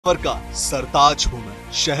का सरताज हूँ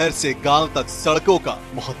मैं, शहर से गांव तक सड़कों का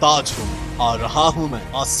मोहताज हूँ। आ रहा हूँ मैं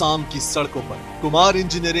आसाम की सड़कों पर, कुमार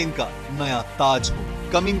इंजीनियरिंग का नया ताज हूँ।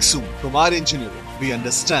 Coming soon, Kumar engineering, we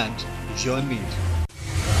understand your need.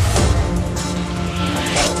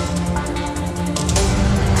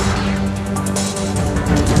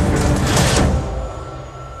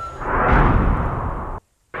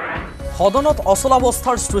 সদনত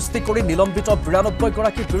অচলাৱস্থাৰ সৃষ্টি কৰি নিলম্বিত ৯২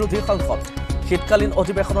 গৰাকী বিৰোধী সাংসদ। শীতকালীন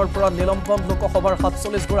অধিৱেশনৰ পৰা নিলম্বন লোকসভাৰ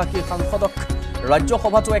 ৪৭ গৰাকী সাংসদক,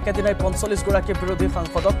 ৰাজ্যসভাতো একেদিনাই ৪৫ গৰাকী বিৰোধী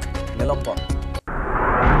সাংসদক নিলম্বন।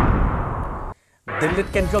 দিল্লীত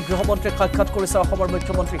কেন্দ্ৰীয় গৃহমন্ত্ৰীক সাক্ষাৎ কৰিছে অসমৰ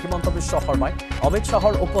মুখ্যমন্ত্ৰী হিমন্ত বিশ্ব শৰ্মাই। অমিত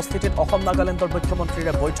শ্বাহৰ উপস্থিতিত অসম নাগালেণ্ডৰ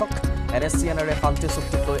মুখ্যমন্ত্ৰীৰে বৈঠক, NSCNৰে শান্তি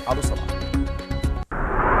চুক্তিক লৈ আলোচনা।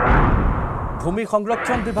 ভূমি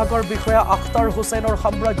সংৰক্ষণ বিভাগৰ বিষয়া আখতাৰ হুছেইনৰ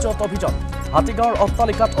সাম্ৰাজ্যত অভিযান। হাতীগাঁৱৰ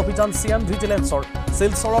অট্টালিকাত অভিযান CM ভিজিলেন্সৰ।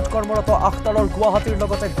 শিলচৰত কৰ্মৰত আখতাৰৰ গুৱাহাটীৰ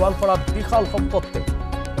লগতে গোৱালপাৰাত বিশাল সম্পত্তি।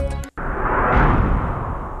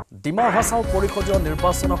 ডিমা হাছাও পৰিষদীয়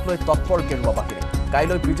নিৰ্বাচনক লৈ তৎপৰ গেৰুৱা বাহিনী।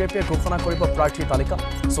 কাইলৈ বিজেপিয়ে ঘোষণা কৰিব প্ৰাৰ্থী তালিকা।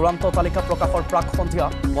 চূড়ান্ত তালিকা প্ৰকাশৰ প্ৰাক সন্ধিয়া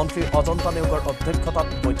মন্ত্ৰী অজন্তা নেওগৰ অধ্যক্ষতাত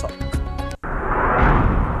বৈঠক।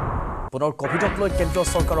 পুনৰ কোভিডক লৈ কেন্দ্ৰীয়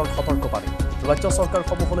চৰকাৰৰ সতৰ্কবাণী। ৰাজ্য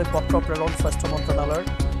চৰকাৰসমূহলৈ পত্ৰ প্ৰেৰণ স্বাস্থ্য মন্ত্ৰণালয়ৰ।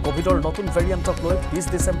 কোভিডৰ নতুন ভেৰিয়েণ্টক লৈ ২০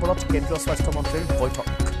 ডিচেম্বৰত কেন্দ্ৰীয় স্বাস্থ্যমন্ত্ৰীৰ বৈঠক।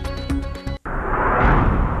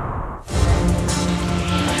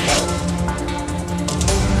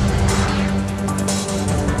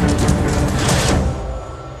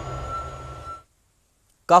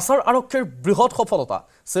 কাছাৰ আৰক্ষীৰ বৃহৎ সফলতা।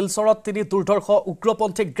 শিলচৰত ৩ দুৰ্ধৰ্ষ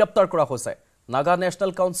উগ্ৰপন্থীক গ্ৰেপ্তাৰ কৰা হৈছে। নাগা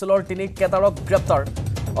নেশ্যনেল কাউন্সিলৰ ৩ কেডাৰক গ্ৰেপ্তাৰ।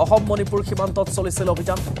 অসম মণিপুৰ সীমান্তত চলিছিল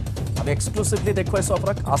অভিযান। আমি এক্সক্লুচিভলি দেখুৱাইছোঁ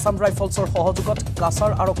আপোনাক। আছাম ৰাইফলছৰ সহযোগত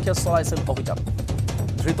কাছাৰ আৰক্ষীয়ে চলাইছিল অভিযান।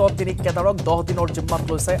 ধৃত ৩ কেডাৰক ১০ দিনৰ জিম্মাত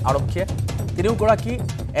লৈছে আৰক্ষীয়ে। ৩গৰাকী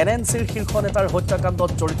NNCৰ শীৰ্ষ নেতাৰ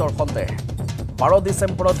হত্যাকাণ্ডত জড়িতৰ সন্দেহ। ১২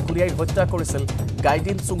 ডিচেম্বৰত গুলীয়াই হত্যা কৰিছিল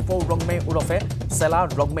গাইডিন চুংপৌ ৰংমে ওৰফে চেলা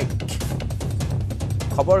ৰংমেইক।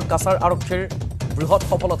 খবৰ কাছাৰ আৰক্ষীৰ বৃহৎ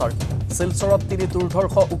সফলতাৰ। শিলচৰত ৩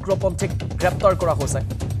 দুৰ্ধৰ্ষ উগ্ৰপন্থীক গ্ৰেপ্তাৰ কৰা হৈছে।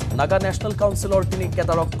 নাগা নেশ্যনেল কাউন্সিলৰ ৩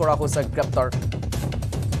 কেডাৰক কৰা হৈছে গ্ৰেপ্তাৰ।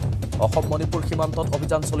 অসম মণিপুৰ সীমান্তত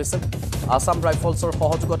অভিযান চলিছিল। আছাম ৰাইফলছৰ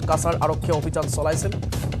সহযোগত কাছাৰ আৰক্ষীয়ে অভিযান চলাইছিল।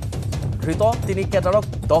 ধৃত ৩ কেডাৰক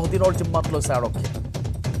 ১০ দিনৰ জিম্মাত লৈছে আৰক্ষীয়ে।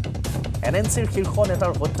 NNCৰ শীৰ্ষ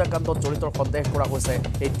নেতাৰ হত্যাকাণ্ডত জড়িত সন্দেহ কৰা হৈছে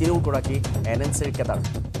এই ৩গৰাকী NNCৰ কেডাৰ।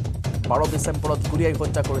 ১২ ডিচেম্বৰত গুলীয়াই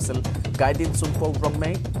হত্যা কৰিছিল গাইডিন চুংপৌ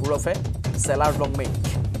ৰংমেই ওৰফে চেলা ৰংমেইক।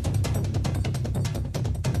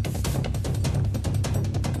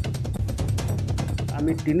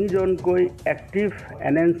 আমি ৩জনকৈ এক্টিভ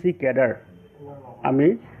NNC কেডাৰ আমি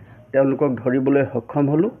তেওঁলোকক ধৰিবলৈ সক্ষম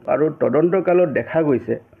হ'লোঁ আৰু তদন্তকালত দেখা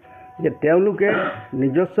গৈছে যে তেওঁলোকে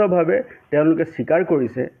নিজস্বভাৱে তেওঁলোকে স্বীকাৰ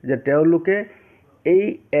কৰিছে যে তেওঁলোকে এই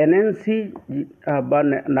NNC বা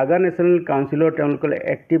নাগা নেশ্যনেল কাউন্সিলৰ তেওঁলোকৰ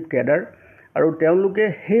এক্টিভ কেডাৰ আৰু তেওঁলোকে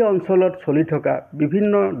সেই অঞ্চলত চলি থকা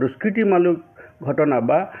বিভিন্ন দুষ্কৃতিমূলক ঘটনা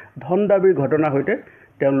বা ধন দাবীৰ ঘটনাৰ সৈতে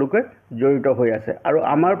তেওঁলোকে জড়িত হৈ আছে। আৰু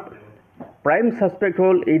আমাৰ প্ৰাইম ছাছপেক্ট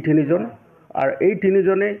হ'ল এই ৩জন, আৰু এই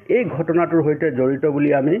 ৩জনে এই ঘটনাটোৰ সৈতে জড়িত বুলি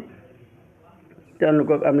আমি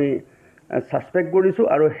তেওঁলোকক আমি ছাছপেক্ট কৰিছোঁ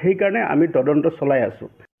আৰু সেইকাৰণে আমি তদন্ত চলাই আছোঁ।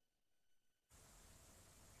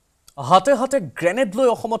 হাতে হাতে গ্ৰেনেড লৈ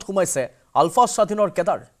অসমত সোমাইছে আলফা স্বাধীনৰ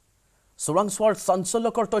কেডাৰ। চোৰাংচোৱাৰ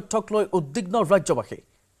চাঞ্চল্যকৰ তথ্যক লৈ উদ্বিগ্ন ৰাজ্যবাসী।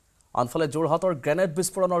 আনফালে যোৰহাটৰ গ্ৰেনেড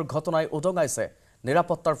বিস্ফোৰণৰ ঘটনাই উদঙাইছে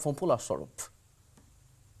নিৰাপত্তাৰ ফম্ফুলা স্বৰূপ।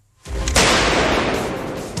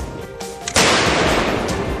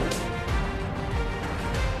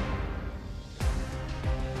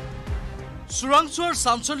 চোৰাংচোৱাৰ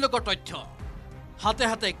চাঞ্চল্যকৰ তথ্য। হাতে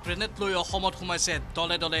হাতে গ্ৰেনেড লৈ অসমত সোমাইছে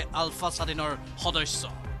দলে দলে আলফা স্বাধীনৰ সদস্য।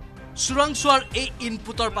 চোৰাংচোৱাৰ এই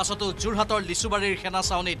ইনপুটৰ পাছতো যোৰহাটৰ লিচুবাৰীৰ সেনা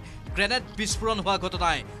ছাউনীত গ্ৰেনেড বিস্ফোৰণ হোৱা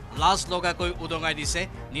ঘটনাই লাজ লগাকৈ উদঙাই দিছে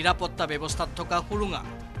নিৰাপত্তা ব্যৱস্থাত থকা সুৰুঙা।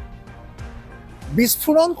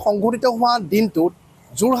 বিস্ফোৰণ সংঘটিত হোৱা দিনটোত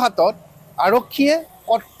যোৰহাটত আৰক্ষীয়ে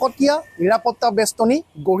কটকটীয়া নিৰাপত্তা বেষ্টনী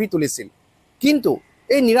গঢ়ি তুলিছিল। কিন্তু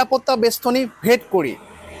এই নিৰাপত্তা বেষ্টনী ভেদ কৰি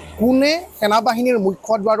কোনে সেনাবাহিনীৰ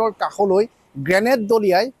মুখ্যদ্বাৰৰ কাষলৈ গ্ৰেনেড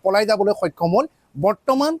দলিয়াই পলাই যাবলৈ সক্ষম হ'ল,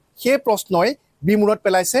 বৰ্তমান সেই প্ৰশ্নই বিমূৰত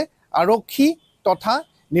পেলাইছে আৰক্ষী তথা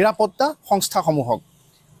নিৰাপত্তা সংস্থাসমূহক।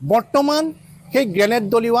 বৰ্তমান সেই গ্ৰেনেড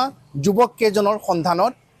দলিওৱা যুৱককেইজনৰ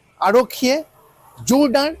সন্ধানত আৰক্ষীয়ে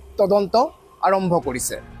জোৰদাৰ তদন্ত আৰম্ভ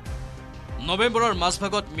কৰিছে। নৱেম্বৰৰ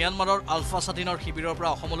মাজভাগত ম্যানমাৰৰ আলফা স্বাধীনৰ শিবিৰৰ পৰা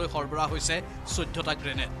অসমলৈ সৰবৰাহ হৈছে ১৪টা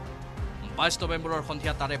গ্ৰেনেড। ২২ নৱেম্বৰৰ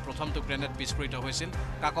সন্ধিয়া তাৰে প্ৰথমটো গ্ৰেনেড বিস্ফোৰিত হৈছিল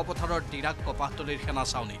কাকপথাৰৰ ডিৰাক কপাহতলীৰ সেনা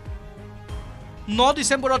ছাউনীত। ৯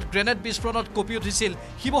 ডিচেম্বৰত গ্ৰেনেড বিস্ফোৰণত কঁপি উঠিছিল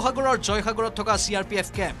শিৱসাগৰৰ জয়সাগৰত থকা CRPF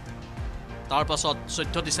কেম্প। তাৰ পাছত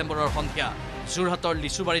 14 ডিচেম্বৰৰ সন্ধিয়া যোৰহাটৰ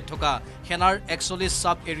লিচুবাৰীত থকা সেনাৰ 41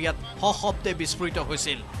 সাব এৰিয়াত সশব্দে বিস্ফোৰিত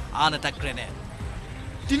হৈছিল আন এটা গ্ৰেনেড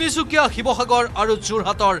তিনিচুকীয়া শিৱসাগৰ আৰু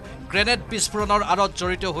যোৰহাটৰ গ্ৰেনেড বিস্ফোৰণৰ আঁৰত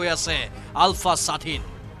জড়িত হৈ আছে আলফা স্বাধীন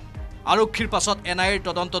আৰক্ষীৰ পাছত এনআইৰ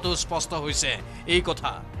তদন্তটো স্পষ্ট হৈছে এই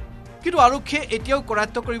কথা কিন্তু আৰক্ষীয়ে এতিয়াও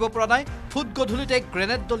কৰায়ত্ব কৰিব পৰা নাই ফুট গধূলিতে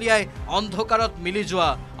গ্ৰেনেড দলিয়াই অন্ধকাৰত মিলি যোৱা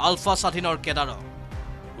আলফা স্বাধীনৰ কেডাৰক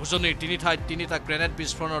উজনিৰ তিনি ঠাইত তিনিটা গ্ৰেনেড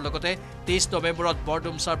বিস্ফোৰণৰ লগতে 23 নৱেম্বৰত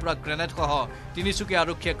বৰডুমছাৰ পৰা গ্ৰেনেডসহ তিনিচুকীয়া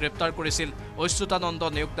আৰক্ষীয়ে গ্ৰেপ্তাৰ কৰিছিল অচ্যুতানন্দ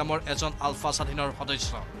নেওগ নামৰ এজন আলফা স্বাধীনৰ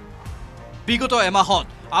সদস্য বিগত এমাহত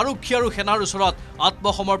আৰক্ষী আৰু সেনাৰ ওচৰত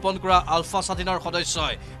আত্মসমৰ্পণ কৰা আলফা স্বাধীনৰ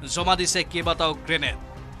সদস্যই জমা দিছে কেইবাটাও গ্ৰেনেড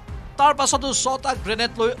তাৰ পাছতো 6টা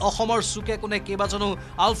গ্ৰেনেড লৈ অসমৰ চুকে কোণে কেইবাজনো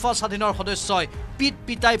আলফা স্বাধীনৰ সদস্যই পিট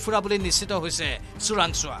পিটাই ফুৰা বুলি নিশ্চিত হৈছে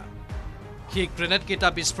চোৰাংচোৱা সেই গ্ৰেনেড কেইটা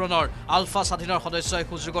বিস্ফোৰণৰ আলফা স্বাধীনৰ সদস্যই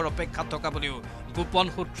সুযোগৰ অপেক্ষাত থকা বুলিও গোপন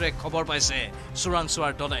সূত্ৰে খবৰ পাইছে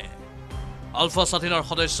চোৰাংচোৱাৰ দলে আলফা স্বাধীনৰ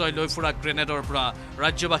সদস্যই লৈ ফুৰা গ্ৰেনেডৰ পৰা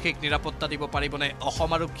ৰাজ্যবাসীক নিৰাপত্তা দিব পাৰিবনে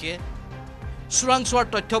অসম আৰক্ষীয়ে চোৰাংচোৱাৰ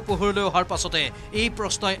তথ্য পোহৰলৈ অহাৰ পাছতে এই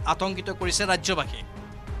প্ৰশ্নই আতংকিত কৰিছে ৰাজ্যবাসীক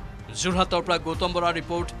যোৰহাটৰ পৰা গৌতম বৰাৰ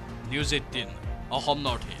ৰিপৰ্ট News 18 Assam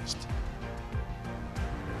Northeast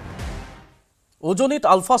উজনিত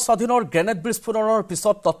আলফা স্বাধীনৰ গ্ৰেনেড বিস্ফোৰণৰ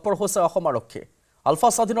পিছত তৎপৰ হৈছে অসম আৰক্ষী আলফা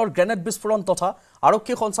স্বাধীনৰ গ্ৰেনেড বিস্ফোৰণ তথা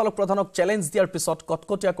আৰক্ষী সঞ্চালক প্ৰধানক চ্যালেঞ্জ দিয়াৰ পিছত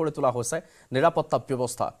কটকটীয়া কৰি তোলা হৈছে নিৰাপত্তা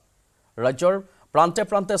ব্যৱস্থা ৰাজ্যৰ প্ৰান্তে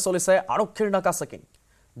প্ৰান্তে চলিছে আৰক্ষীৰ নাকা চেকিং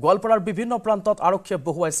গোৱালপাৰাৰ বিভিন্ন প্ৰান্তত আৰক্ষীয়ে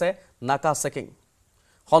বহুৱাইছে নাকা চেকিং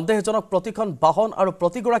সন্দেহজনক প্ৰতিখন বাহন আৰু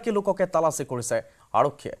প্ৰতিগৰাকী লোককে তালাচী কৰিছে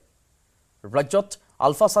আৰক্ষীয়ে ৰাজ্যত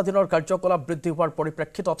আলফা স্বাধীনৰ কাৰ্যকলাপ বৃদ্ধি হোৱাৰ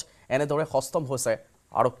পৰিপ্ৰেক্ষিতত এনেদৰে হস্তম হৈছে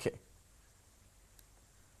আৰক্ষী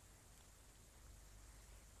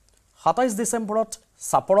 27 ডিচেম্বৰত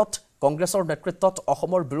সাপৰত কংগ্ৰেছৰ নেতৃত্বত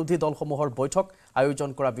অসমৰ বিৰোধী দলসমূহৰ বৈঠক আয়োজন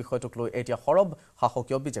কৰা বিষয়টোক লৈ এতিয়া সৰব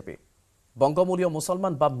শাসকীয় বিজেপি বংগমূলীয়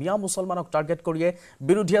মুছলমান বা মিয়া মুছলমানক টাৰ্গেট কৰিয়ে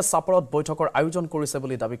বিৰোধীয়ে সাপৰত বৈঠকৰ আয়োজন কৰিছে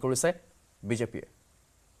বুলি দাবী কৰিছে বিজেপিয়ে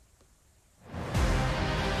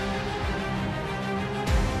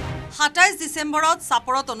 27 ডিসেম্বৰত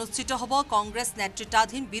সাপৰত অনুষ্ঠিত হ'ব কংগ্ৰেছ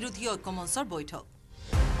নেতৃত্বাধীন বিৰোধী ঐক্যমঞ্চৰ বৈঠক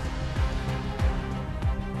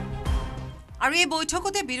আৰু এই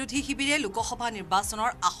বৈঠকতে বিৰোধী শিবিৰে লোকসভা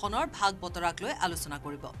নিৰ্বাচনৰ আসনৰ ভাগ বতৰাক লৈ আলোচনা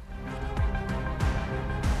কৰিব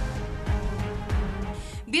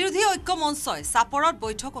বিৰোধী ঐক্যমঞ্চই সাপৰত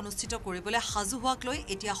বৈঠক অনুষ্ঠিত কৰিবলৈ সাজু হোৱাক লৈ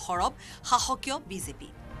এতিয়া সৰব শাসকীয় বিজেপি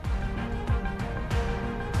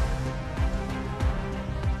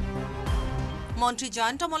মন্ত্ৰী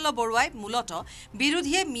জয়ন্ত মল্ল বৰুৱাই মূলত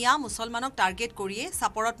বিৰোধীয়ে মিয়া মুছলমানক টাৰ্গেট কৰিয়ে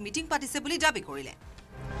সাপৰত মিটিং পাতিছে বুলি দাবী কৰিলে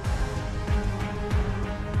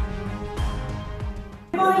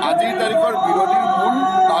আজিৰ তাৰিখৰ বিৰোধীৰ মূল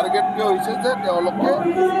টাৰ্গেটটো হৈছে যে তেওঁলোকে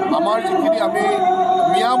আমাৰ যিখিনি আমি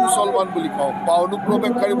মিয়া মুছলমান বুলি কওঁ বা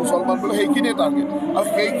অনুপ্ৰৱেশকাৰী মুছলমান বুলি সেইখিনিয়ে টাৰ্গেট আৰু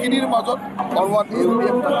সেইখিনিৰ মাজত কৰবাত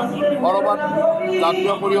ইউডিএফ থাকে কৰবাত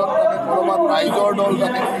জাতীয় পৰিষদ থাকে কৰবাত ৰাইজৰ দল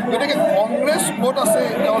থাকে গতিকে কংগ্ৰেছ ক'ত আছে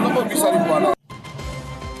তেওঁলোকক বিচাৰি পোৱা নাই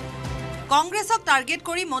কংগ্ৰেছক টাৰ্গেট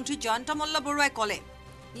কৰি মন্ত্ৰী জয়ন্ত মল্ল বৰুৱাই ক'লে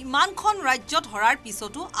ইমানখন ৰাজ্যত হৰাৰ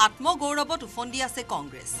পিছতো আত্মগৌৰৱত উফন্দি আছে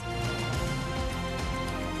কংগ্ৰেছ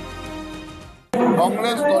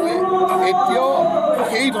কংগ্ৰেছ দলে এতিয়াও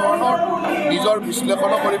সেই ধৰণৰ নিজৰ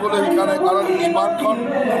বিশ্লেষণ কৰিবলৈ শিকা নাই কাৰণ ইমানখন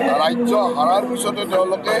ৰাজ্য হাৰাৰ পিছতে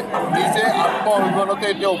তেওঁলোকে নিজে আত্মঅভিমানতে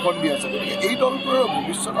এতিয়া উফন্দি আছে গতিকে এই দলটোৰ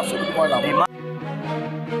ভৱিষ্যত আছে বুলি মই ভাবোঁ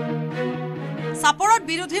সাপৰত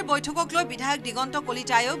বিৰোধীৰ বৈঠকক লৈ বিধায়ক দিগন্ত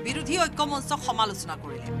কলিতায়ো বিৰোধী ঐক্যমঞ্চক সমালোচনা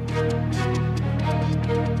কৰিলে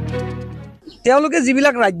তেওঁলোকে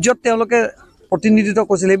যিবিলাক ৰাজ্যত তেওঁলোকে প্ৰতিনিধিত্ব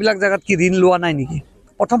কৰিছিল সেইবিলাক জায়গাত কি ঋণ লোৱা নাই নেকি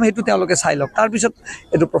প্ৰথম হেতু তেওঁলোকে চাই লওক তাৰ পিছত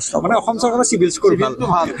এটো প্ৰশ্ন মানে অসম চৰকাৰৰ সিভিল স্কোৰ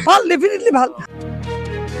ভাল ডেফিনেটলি ভাল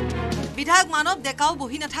বিধায়ক মানৱ ডেকাও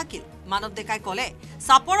বহি নাথাকিল মানৱ ডেকাই ক'লে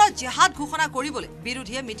সাপৰত জিহাদ ঘোষণা কৰিবলৈ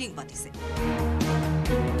বিৰোধীয়ে মিটিং পাতিছে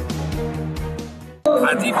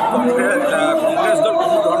আজি কংগ্ৰেছ দল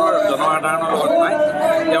কোনো ধৰণৰ জনসাধাৰণৰ লগত নাই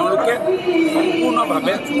তেওঁলোকে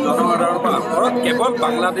সম্পূৰ্ণভাৱে জনসাধাৰণৰ পৰা আঁতৰত কেৱল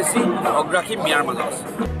বাংলাদেশী অগ্ৰাসী মিয়াৰ মাজত আছে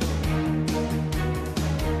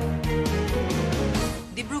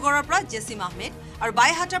ডিব্ৰুগড়ৰ পৰা জেছিম আহমেদ আৰু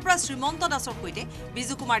বাইহাটাৰ পৰা শ্ৰীমন্ত দাসৰ সৈতে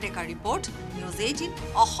বিজু কুমাৰ ডেকাৰ report news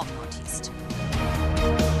 18 Assam north east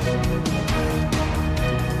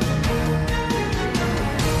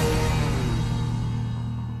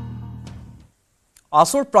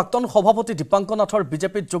আসুৰ প্ৰাক্তন সভাপতি দীপাংক নাথৰ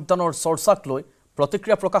বিজেপিত যোগদানৰ চৰ্চাক লৈ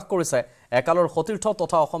প্ৰতিক্ৰিয়া প্ৰকাশ কৰিছে একালৰ সতীৰ্থ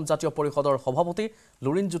তথা অসম জাতীয় পৰিষদৰ সভাপতি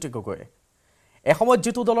লুৰিণজ্যোতি গগৈয়ে এসময়ত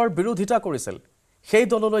যিটো দলৰ বিৰোধিতা কৰিছিল সেই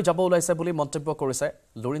দললৈ যাব ওলাইছে বুলি মন্তব্য কৰিছে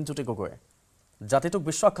লুৰিণজ্যোতি গগৈয়ে জাতিটোক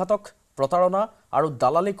বিশ্বাসঘাতক প্ৰতাৰণা আৰু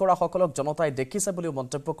দালালি কৰা সকলক জনতাই দেখিছে বুলি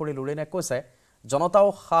মন্তব্য কৰি লুৰিনে কৈছে জনতাও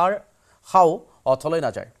খাও অথলৈ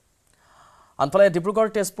নাযায় আনফালে ডিব্ৰুগড়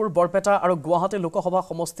তেজপুৰ বৰপেটা আৰু গুৱাহাটী লোকসভা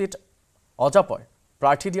সমষ্টিত অজাপয়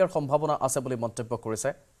প্ৰাৰ্থী দিয়াৰ সম্ভাৱনা আছে বুলি মন্তব্য কৰিছে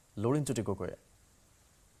লুৰিনজ্যোতি গগৈয়ে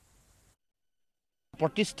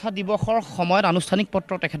প্ৰতিষ্ঠা দিৱসৰ সময়ত আনুষ্ঠানিক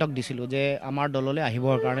পত্ৰ তেখেতক দিছিলোঁ যে আমাৰ দললৈ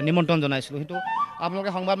আহিবৰ কাৰণে নিমন্ত্ৰণ জনাইছিলোঁ সেইটো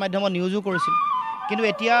আপোনালোকে সংবাদ মাধ্যমত নিউজো কৰিছিল কিন্তু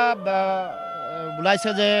এতিয়া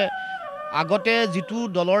ওলাইছে যে আগতে যিটো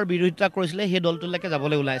দলৰ বিৰোধিতা কৰিছিলে সেই দলটোলৈকে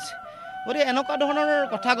যাবলৈ ওলাইছে গতিকে এনেকুৱা ধৰণৰ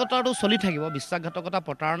কথাগতাটো চলি থাকিব বিশ্বাসঘাতকতা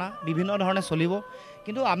প্ৰতাৰণা বিভিন্ন ধৰণে চলিব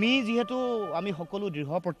কিন্তু যিহেতু আমি সকলো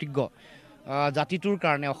দৃঢ় প্ৰতিজ্ঞ জাতিটোৰ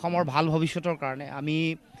কাৰণে অসমৰ ভাল ভৱিষ্যতৰ কাৰণে আমি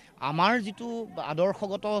আমাৰ যিটো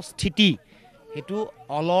আদৰ্শগত স্থিতি সেইটো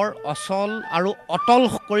অলৰ অচল আৰু অটল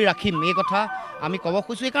কৰি ৰাখিম এই কথা আমি ক'ব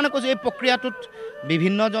খুজিছোঁ এইকাৰণে কৈছোঁ এই প্ৰক্ৰিয়াটোত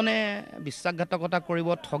বিভিন্নজনে বিশ্বাসঘাতকতা কৰিব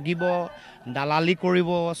ঠগিব দালালি কৰিব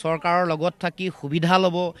চৰকাৰৰ লগত থাকি সুবিধা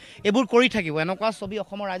ল'ব এইবোৰ কৰি থাকিব এনেকুৱা ছবি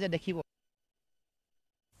অসমৰ ৰাইজে দেখিব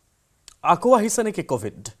আকৌ আহিছে নেকি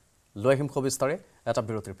কোভিড লৈ আহিম সবিস্তাৰে এটা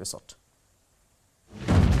বিৰতিৰ পিছত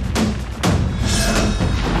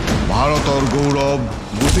ভাৰতৰ গৌৰৱ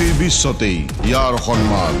গোটেই বিশ্বতেই ইয়াৰ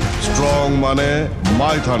সন্মান স্ট্ৰং মানে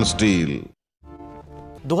মাইথান স্টিল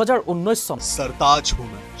 2019 सरताज हूँ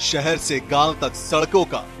मैं शहर से गांव तक सड़कों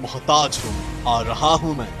का मोहताज हूँ आ रहा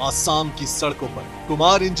हूँ मैं आसाम की सड़कों पर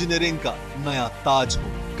कुमार इंजीनियरिंग का नया ताज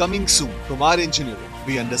हूँ coming soon Kumar engineering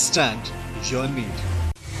we understand your need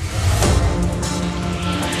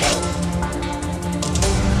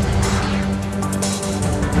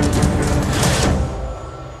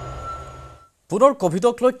পুনৰ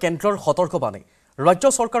কোভিডক লৈ কেন্দ্ৰৰ সতৰ্কবাণী ৰাজ্য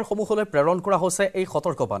চৰকাৰসমূহলৈ প্ৰেৰণ কৰা হৈছে এই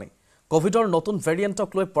সতৰ্কবাণী কোভিডৰ নতুন ভেৰিয়েণ্টক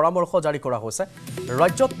লৈ পৰামৰ্শ জাৰি কৰা হৈছে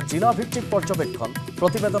ৰাজ্যত জিলা ভিত্তিক পৰ্যবেক্ষণ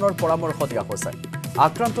প্ৰতিবেদনৰ পৰামৰ্শ দিয়া হৈছে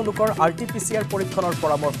আক্ৰান্ত লোকৰ আৰটিপিচিআৰ পৰীক্ষণৰ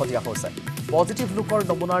পৰামৰ্শ দিয়া হৈছে পজিটিভ লোকৰ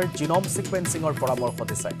নমুনাৰ জিনম সিকুৱেন্সিঙৰ পৰামৰ্শ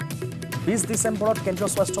দিছে 20 ডিচেম্বৰত কেন্দ্ৰীয়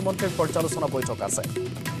স্বাস্থ্য মন্ত্ৰীৰ পৰ্যালোচনা বৈঠক আছে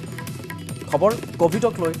খবৰ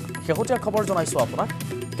কোভিডক লৈ শেহতীয়া খবৰ জনাইছো আপোনাক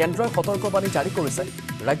কেন্দ্ৰই সতৰ্কবাণী জাৰি কৰিছে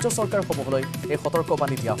ৰাজ্য চৰকাৰসমূহলৈ এই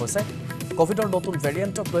সতৰ্কবাণী দিয়া হৈছে কোভিডৰ নতুন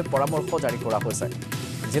ভেৰিয়েণ্টক লৈ পৰামৰ্শ জাৰি কৰা হৈছে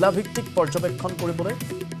জিলা ভিত্তিক পৰ্যবেক্ষণ কৰিবলৈ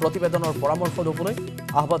প্ৰতিবেদনৰ পৰামৰ্শ ল'বলৈ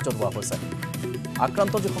আহ্বান জনোৱা হৈছে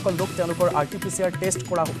আক্ৰান্ত যিসকল লোক তেওঁলোকৰ আৰটিপিচিআৰ টেষ্ট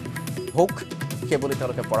কৰা হোক সেইবুলি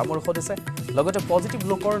তেওঁলোকে পৰামৰ্শ দিছে লগতে পজিটিভ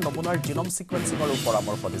লোকৰ নমুনাৰ জিনম সিকুৱেন্সিঙৰো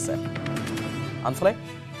পৰামৰ্শ দিছে আনফালে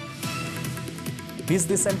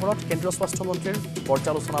 20 ডিচেম্বৰত কেন্দ্ৰীয় স্বাস্থ্য মন্ত্ৰীৰ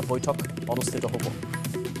পৰ্যালোচনা বৈঠক অনুষ্ঠিত হ'ব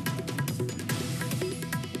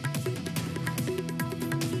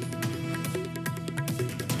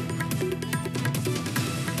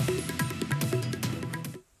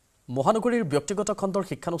মহানগৰীৰ ব্যক্তিগত খণ্ডৰ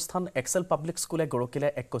শিক্ষানুষ্ঠান এক্সেল পাব্লিক স্কুলে গৰকিলে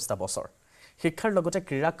 21টা বছৰ শিক্ষাৰ লগতে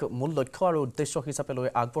ক্ৰীড়াক মূল লক্ষ্য আৰু উদ্দেশ্য হিচাপে লৈ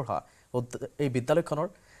আগবঢ়া এই বিদ্যালয়খনৰ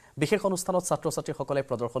বিশেষ অনুষ্ঠানত ছাত্ৰ-ছাত্ৰীসকলে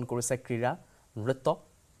প্ৰদৰ্শন কৰিছে ক্ৰীড়া নৃত্য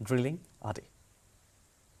ড্ৰিলিং আদি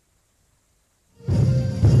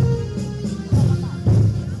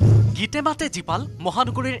গীতে মাতে জীপাল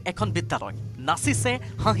মহানগৰীৰ এখন বিদ্যালয় নাচিছে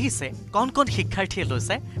হাঁহিছে কণ কণ শিক্ষাৰ্থীয়ে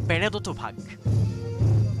লৈছে পেৰেডতো ভাগ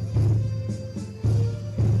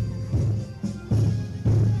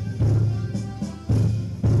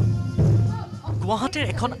গুৱাহাটীৰ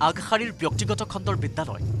এখন আগশাৰীৰ ব্যক্তিগত খণ্ডৰ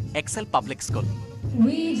বিদ্যালয় এক্সেল পাব্লিক স্কুল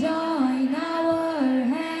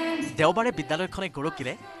দেওবাৰে বিদ্যালয়খনে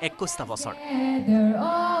গৰকিলে 21টা বছৰ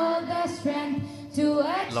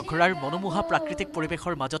লখৰাৰ মনোমোহা প্ৰাকৃতিক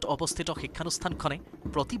পৰিৱেশৰ মাজত অৱস্থিত শিক্ষানুষ্ঠানখনে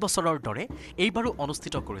প্ৰতি বছৰৰ দৰে এইবাৰো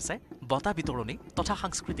অনুষ্ঠিত কৰিছে বঁটা বিতৰণী তথা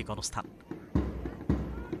সাংস্কৃতিক অনুষ্ঠান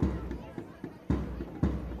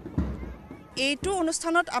এইটো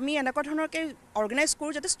অনুষ্ঠানত আমি এনেকুৱা ধৰণৰকৈ অৰ্গেনাইজ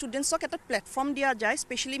কৰোঁ যাতে ষ্টুডেণ্টছক এটা প্লেটফৰ্ম দিয়া যায়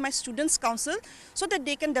specially my students council so' that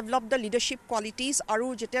De can develop the leadership qualities আৰু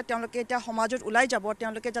যেতিয়া তেওঁলোকে এতিয়া সমাজত ওলাই যাব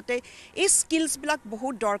তেওঁলোকে যাতে এই স্কিলছবিলাক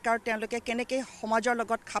বহুত দৰকাৰ তেওঁলোকে কেনেকৈ সমাজৰ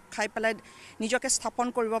লগত খাপ খাই পেলাই নিজকে স্থাপন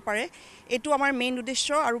কৰিব পাৰে এইটো আমাৰ মেইন উদ্দেশ্য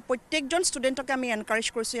আৰু প্ৰত্যেকজন ষ্টুডেণ্টকে আমি এনকাৰেজ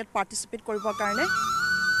কৰিছোঁ ইয়াত পাৰ্টিচিপেট কৰিবৰ কাৰণে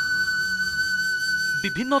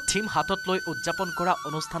বিভিন্ন থিম হাতত লৈ উদযাপন কৰা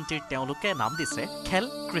অনুষ্ঠানটিৰ তেওঁলোকে নাম দিছে খেল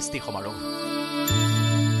কৃষ্টি সমাৰোহ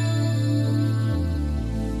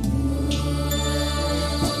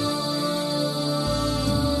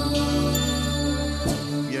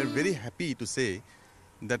We are very happy to say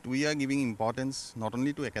that we are giving importance not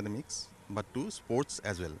only to academics but to sports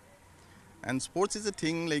as well. And sports is a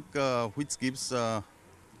thing like which gives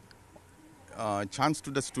chance to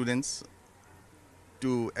the students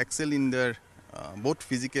to excel in their both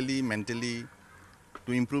physically, mentally,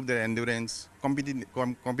 to improve their endurance,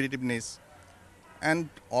 competitiveness, and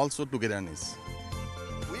also togetherness.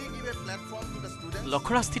 We give a platform to the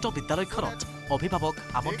লখৰাস্থিত বিদ্যালয়খনত অভিভাৱক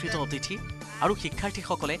আমন্ত্ৰিত অতিথি আৰু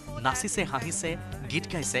শিক্ষাৰ্থীসকলে নাচিছে হাঁহিছে গীত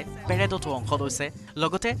গাইছে পেৰেডতো অংশ লৈছে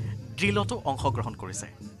লগতে ড্ৰিলতো অংশগ্ৰহণ কৰিছে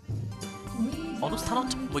অনুষ্ঠানত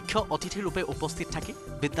মুখ্য অতিথি ৰূপে উপস্থিত থাকি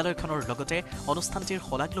বিদ্যালয়খনৰ লগতে অনুষ্ঠানটিৰ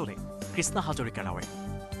শলাগ ল'লে কৃষ্ণ হাজৰিকা ৰাৱে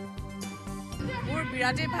মোৰ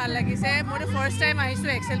বিৰাটেই ভাল লাগিছে মই ফাৰ্ষ্ট টাইম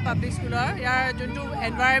আহিছোঁ এক্সেল পাব্লিক স্কুলৰ ইয়াৰ যোনটো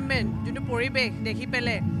এনভাইৰনমেণ্ট যোনটো পৰিৱেশ দেখি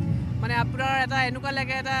পেলাই মানে আপোনাৰ এটা এনেকুৱা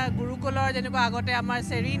লাগে এটা গুৰুকুলৰ যেনেকুৱা আগতে আমাৰ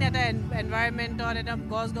চেৰিন এটা এনভাইৰনমেণ্টত এটা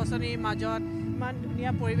গছ গছনিৰ মাজত ইমান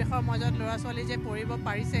ধুনীয়া পৰিৱেশৰ মাজত ল'ৰা ছোৱালী যে পঢ়িব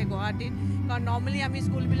পাৰিছে গুৱাহাটীত কাৰণ নৰ্মেলি আমি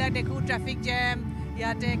স্কুলবিলাক দেখোঁ ট্ৰেফিক জেম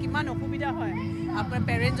ইয়াতে কিমান অসুবিধা হয় আপোনাৰ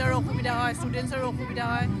পেৰেণ্টছৰো অসুবিধা হয় ষ্টুডেণ্টছৰো অসুবিধা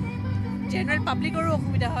হয় জেনেৰেল পাব্লিকৰো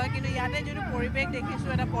অসুবিধা হয় কিন্তু ইয়াতে যোনটো পৰিৱেশ দেখিছোঁ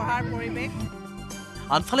এটা পঢ়াৰ পৰিৱেশ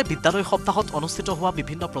আনফালে বিদ্যালয় সপ্তাহত অনুষ্ঠিত হোৱা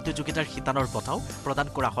বিভিন্ন প্ৰতিযোগিতাৰ শিতানৰ বঁটাও প্ৰদান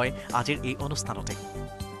কৰা হয় আজিৰ এই অনুষ্ঠানতে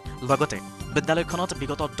লগতে বিদ্যালয়খনত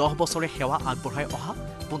বিগত 10 বছৰে সেৱা আগবঢ়াই অহা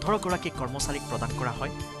 15 গৰাকী কৰ্মচাৰীক প্ৰদান কৰা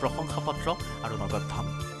হয় প্ৰশংসাপত্ৰ আৰু নগদ ধন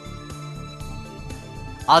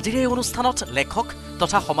আজিৰ এই অনুষ্ঠানত লেখক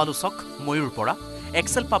তথা সমালোচক ময়ূৰ পৰা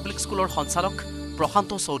এক্সেল পাব্লিক স্কুলৰ সঞ্চালক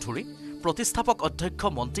প্ৰশান্ত চৌধুৰী প্ৰতিষ্ঠাপক অধ্যক্ষ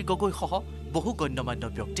মন্ত্ৰী গগৈ সহ বহু গণ্যমান্য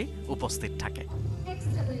ব্যক্তি উপস্থিত থাকে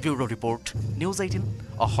bureau report news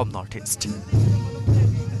 18 Assam north east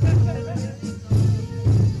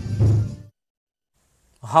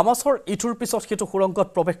হামাছৰ ইটোৰ পিছত সিটো সুৰংগত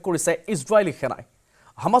প্ৰৱেশ কৰিছে ইজৰাইলী সেনাই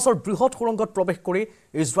হামাছৰ বৃহৎ সুৰংগত প্ৰৱেশ কৰি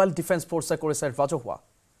ইজৰাইল ডিফেন্স ফৰ্চে কৰিছে ৰাজহুৱা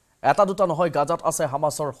এটা দুটা নহয় গাজাত আছে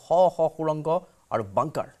হামাছৰ শ শ সুৰংগ আৰু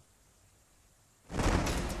বাংকাৰ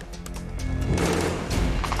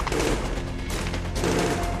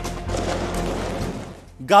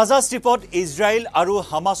গাজা ষ্ট্ৰিপত ইজৰাইল আৰু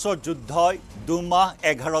হামাছৰ যুদ্ধই 2 মাহ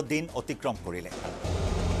 11 দিন অতিক্ৰম কৰিলে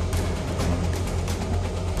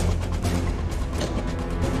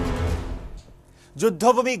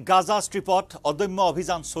যুদ্ধভূমি গাজা ষ্ট্ৰিপত অদম্য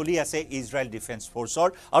অভিযান চলি আছে ইজৰাইল ডিফেন্স ফৰ্চৰ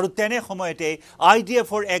আৰু তেনে সময়তে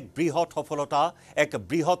আইডিএফৰ এক বৃহৎ সফলতা এক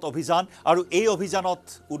বৃহৎ অভিযান আৰু এই অভিযানত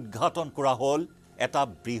উদ্ঘাটন কৰা হ'ল এটা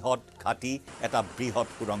বৃহৎ ঘাটি এটা বৃহৎ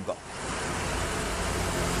সুৰংগ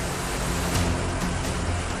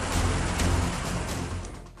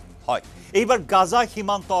হয় এইবাৰ গাজা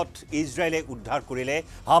সীমান্তত ইজৰাইলে উদ্ধাৰ কৰিলে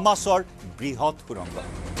হামাছৰ বৃহৎ সুৰংগ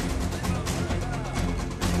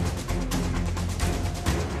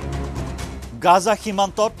গাজা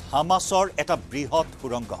সীমান্তত হামাছৰ এটা বৃহৎ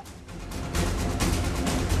সুৰংগ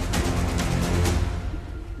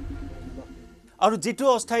আৰু যেটো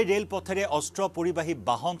অস্থায়ী ৰেল পথেৰে অস্ত্ৰ পৰিবাহী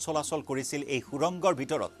বাহন চলাচল কৰিছিল এই সুৰংগৰ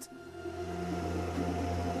ভিতৰত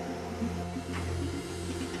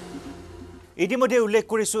ইতিমধ্যে উল্লেখ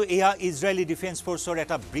কৰিছো এয়া ইজৰাইলী ডিফেন্স ফৰ্চৰ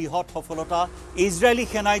এটা বৃহৎ সফলতা ইজৰাইলী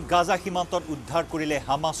সেনাই গাজা সীমান্তত উদ্ধাৰ কৰিলে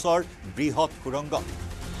হামাছৰ বৃহৎ সুৰংগ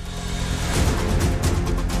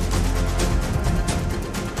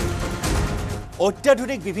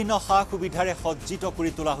অত্যাধুনিক বিভিন্ন সা সুবিধাৰে সজ্জিত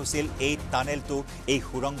কৰি তোলা হৈছিল এই টানেলটো এই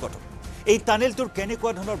সুৰংগটো এই টানেলটোৰ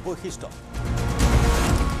কেনেকুৱা ধৰণৰ বৈশিষ্ট্য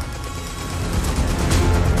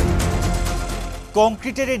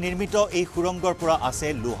কংক্ৰিটেৰে নিৰ্মিত এই সুৰংগৰ পৰা আছে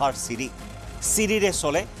লোহাৰ চিৰিৰে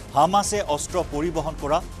চলে হামাছে অস্ত্ৰ পৰিবহন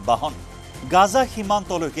কৰা বাহন গাজা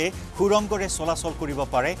সীমান্তলৈকে সুৰংগৰে চলাচল কৰিব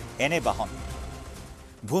পাৰে এনে বাহন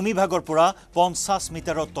ভূমিভাগৰ পৰা 50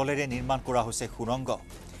 মিটাৰৰ তলেৰে নিৰ্মাণ কৰা হৈছে সুৰংগ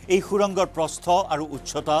এই সুৰংগৰ প্ৰস্থ আৰু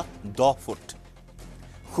উচ্চতা 10 ফুট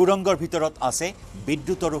সুৰংগৰ ভিতৰত আছে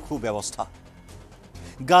বিদ্যুতৰ সুব্যৱস্থা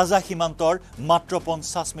গাজা সীমান্তৰ মাত্ৰ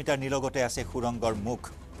 50 মিটাৰ নিলগতে আছে সুৰংগৰ মুখ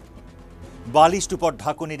বালিষ্টুপৰ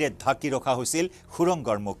ঢাকনিৰে ঢাকি ৰখা হৈছিল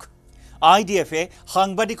সুৰংগৰ মুখ আইডিএফে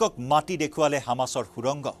সাংবাদিকক মাটি দেখুৱালে হামাছৰ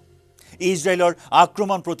সুৰংগ ইজৰাইলৰ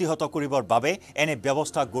আক্ৰমণ প্ৰতিহত কৰিবৰ বাবে এনে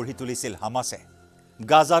ব্যৱস্থা গঢ়ি তুলিছিল হামাছে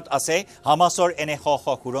গাজাত আছে হামাছৰ এনে শ শ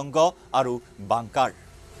সুৰংগ আৰু বাংকাৰ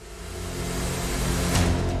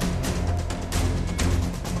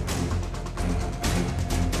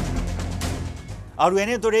আৰু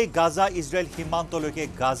এনেদৰে গাজা ইজৰাইল সীমান্তলৈকে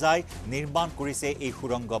গাজাই নিৰ্মাণ কৰিছে এই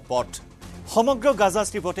সুৰংগ পথ সমগ্ৰ গাজা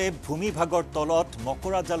ষ্ট্ৰিপতে ভূমিভাগৰ তলত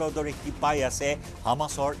মকৰা জালৰ দৰে শিপাই আছে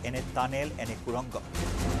হামাছৰ এনে টানেল এনে সুৰংগ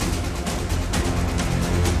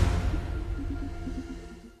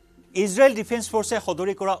ইজৰাইল ডিফেন্স ফৰ্চে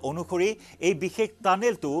সদৰি কৰা অনুসৰি এই বিশেষ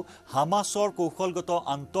টানেলটো হামাছৰ কৌশলগত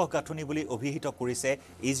আন্তঃগাঁথনি বুলি অভিহিত কৰিছে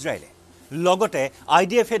ইজৰাইলে লগতে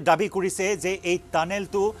আইডিএফে দাবী কৰিছে যে এই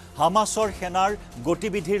টানেলটো হামাছৰ সেনাৰ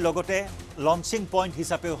গতিবিধিৰ লগতে লঞ্চিং পইণ্ট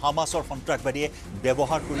হিচাপেও হামাছৰ সন্ত্ৰাসবাদীয়ে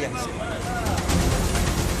ব্যৱহাৰ কৰি আহিছে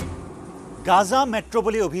গাজা মেট্ৰ'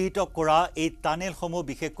 বুলি অভিহিত কৰা এই টানেলসমূহ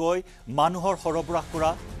বিশেষকৈ মানুহৰ সৰবৰাহ কৰা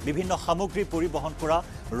বিভিন্ন সামগ্ৰী পৰিবহণ কৰা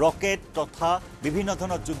ৰকেট তথা বিভিন্ন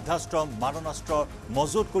ধৰণৰ যুদ্ধাস্ত্ৰ মাৰণাস্ত্ৰ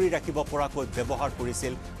মজুত কৰি ৰাখিব পৰাকৈ ব্যৱহাৰ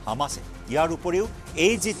কৰিছিল হামাছে ইয়াৰ উপৰিও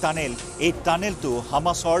এই যি টানেল এই টানেলটো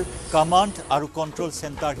হামাছৰ কমাণ্ড আৰু কণ্ট্ৰল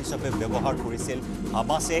চেণ্টাৰ হিচাপে ব্যৱহাৰ কৰিছিল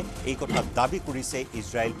হামাছে এই কথা দাবী কৰিছে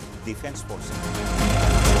ইজৰাইল ডিফেন্স ফৰ্চে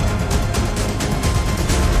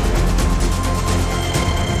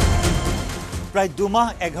প্ৰায় 2 মাহ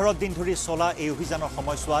 11 দিন ধৰি চলা এই অভিযানৰ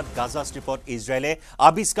সময়ছোৱাত গাজা ষ্ট্ৰিপত ইজৰাইলে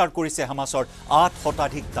আৱিষ্কাৰ কৰিছে হামাছৰ 8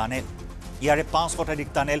 শতাধিক টানেল ইয়াৰে 5 শতাধিক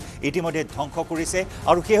টানেল ইতিমধ্যে ধ্বংস কৰিছে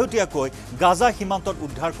আৰু শেহতীয়াকৈ গাজা সীমান্তত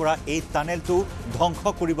উদ্ধাৰ কৰা এই টানেলটো ধ্বংস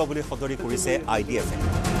কৰিব বুলি সদৰি কৰিছে আইডিএফে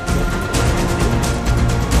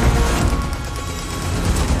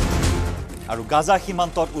আৰু গাজা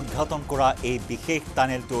সীমান্তত উদ্ঘাটন কৰা এই বিশেষ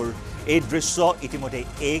টানেলটোৰ এই দৃশ্য ইতিমধ্যে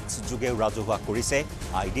এক্স যুগে ৰাজহুৱা কৰিছে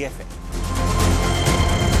আইডিএফে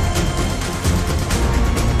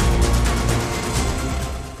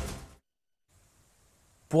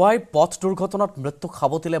পুৱাই পথ দুৰ্ঘটনাত মৃত্যুক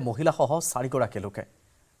সাৱটিলে মহিলাসহ 4গৰাকী লোকে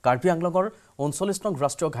কাৰ্বি আংলঙৰ 39 নং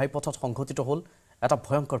ৰাষ্ট্ৰীয় ঘাইপথত সংঘটিত হ'ল এটা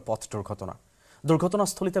ভয়ংকৰ পথ দুৰ্ঘটনা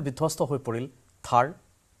দুৰ্ঘটনাস্থলীতে বিধ্বস্ত হৈ পৰিল থাৰ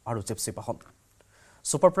আৰু জিপচি বাহন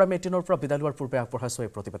সুপাৰ প্ৰাইম 18ৰ পৰা বিদায় লোৱাৰ পূৰ্বে আগবঢ়াইছো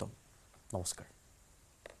এই প্ৰতিবেদন নমস্কাৰ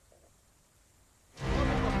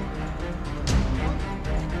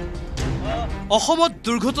অসমত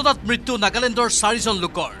দুৰ্ঘটনাত মৃত্যু নাগালেণ্ডৰ 4জন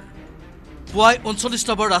লোকৰ পুৱাই 39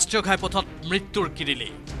 নম্বৰ ৰাষ্ট্ৰীয় ঘাইপথত মৃত্যুৰ কিৰিলি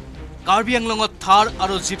কাৰ্বি আংলঙত থাৰ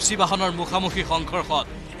আৰু জিপচি বাহনৰ মুখামুখি সংঘৰ্ষত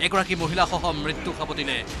এগৰাকী মহিলাসহ মৃত্যু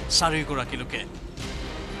সাৱটিলে 4গৰাকী লোকে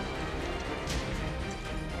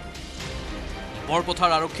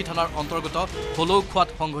বৰপথাৰ আৰক্ষী থানাৰ অন্তৰ্গত হলৌখোৱাত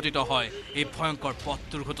সংঘটিত হয় এই ভয়ংকৰ পথ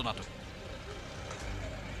দুৰ্ঘটনাটো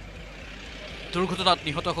দুৰ্ঘটনাত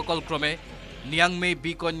নিহতসকল ক্ৰমে নিয়াংমেই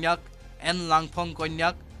বি কন্যাক এন লাংফং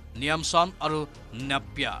কন্যাক নিয়ামচন আৰু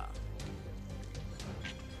নাপ্যা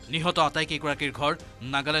নিহত আটাইকেইগৰাকীৰ ঘৰ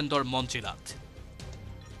নাগালেণ্ডৰ মঞ্জিলাত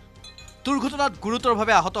দুৰ্ঘটনাত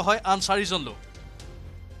গুৰুতৰভাৱে আহত হয় আন 4জন লোক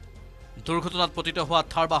দুৰ্ঘটনাত পতিত হোৱা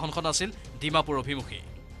থাৰ বাহনখন আছিল ডিমাপুৰ অভিমুখী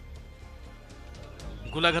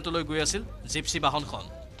গোলাঘাটলৈ গৈ আছিল জিপচি বাহনখন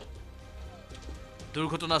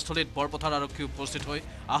দুৰ্ঘটনাস্থলীত বৰপথাৰ আৰক্ষী উপস্থিত হৈ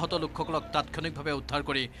আহত লোকসকলক তাৎক্ষণিকভাৱে উদ্ধাৰ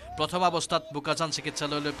কৰি প্ৰথম অৱস্থাত বোকাজান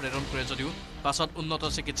চিকিৎসালয়লৈ প্ৰেৰণ কৰে যদিও পাছত উন্নত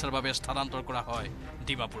চিকিৎসাৰ বাবে স্থানান্তৰ কৰা হয়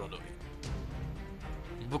ডিমাপুৰলৈ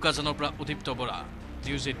বোকাজানৰ পৰা Udipta Bora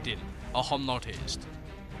news 18 Assam north east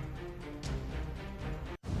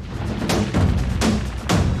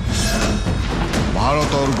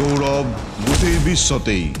ভাৰতৰ গৌৰৱ গোটেই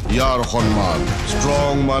বিশ্বতেই ইয়াৰ সন্মান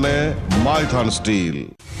ষ্ট্ৰং মানে মাইথান ষ্টীল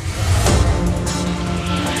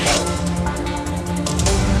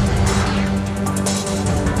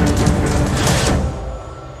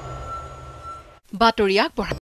বাতৰি আগবঢ়া